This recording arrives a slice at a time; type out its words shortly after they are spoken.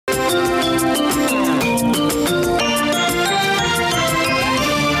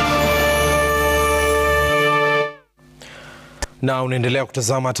Na unaendelea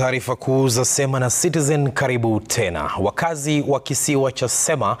kutazama taarifa kuu za Sema na Citizen. Karibu tena. Wakazi wa kisiwa cha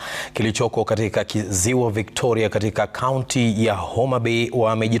Sema kilichoko katika ziwa Victoria katika kaunti ya Homa-Bay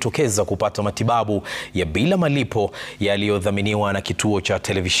wamejitokeza kupata matibabu ya bila malipo yaliyodhaminiwa na kituo cha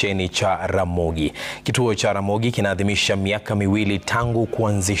televisheni cha Ramogi. Kituo cha Ramogi kinaadhimisha miaka miwili tangu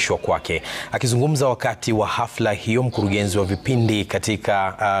kuanzishwa kwake. Akizungumza wakati wa hafla hiyo, mkurugenzi wa vipindi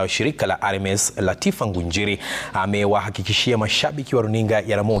katika shirika la RMS Latifa Ngunjiri amewahakikishia mashabiki wa runinga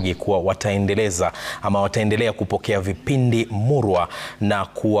ya Ramogi kuwa wataendelea kupokea vipindi murwa na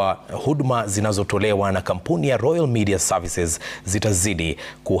kuwa huduma zinazotolewa na kampuni ya Royal Media Services zitazidi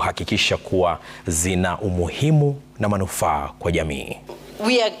kuhakikisha kuwa zina umuhimu na manufaa kwa jamii.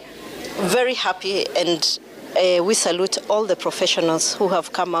 We are very happy and we salute all the professionals who have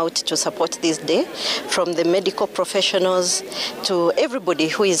come out to support this day, from the medical professionals to everybody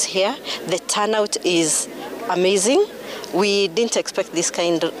who is here. The turnout is amazing. We didn't expect this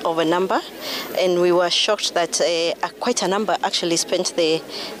kind of a number, and we were shocked that quite a number actually spent the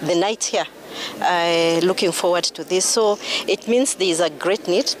night here looking forward to this. So it means there is a great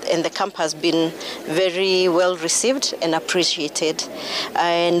need, and the camp has been very well received and appreciated.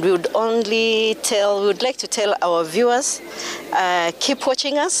 And we would like to tell our viewers, keep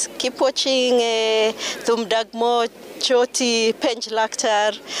watching us, keep watching Tumdagmo, Choti, Pench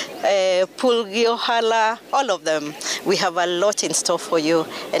Laktar, Pulgio, Hala, all of them. We have a lot in store for you,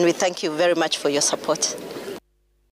 and we thank you very much for your support.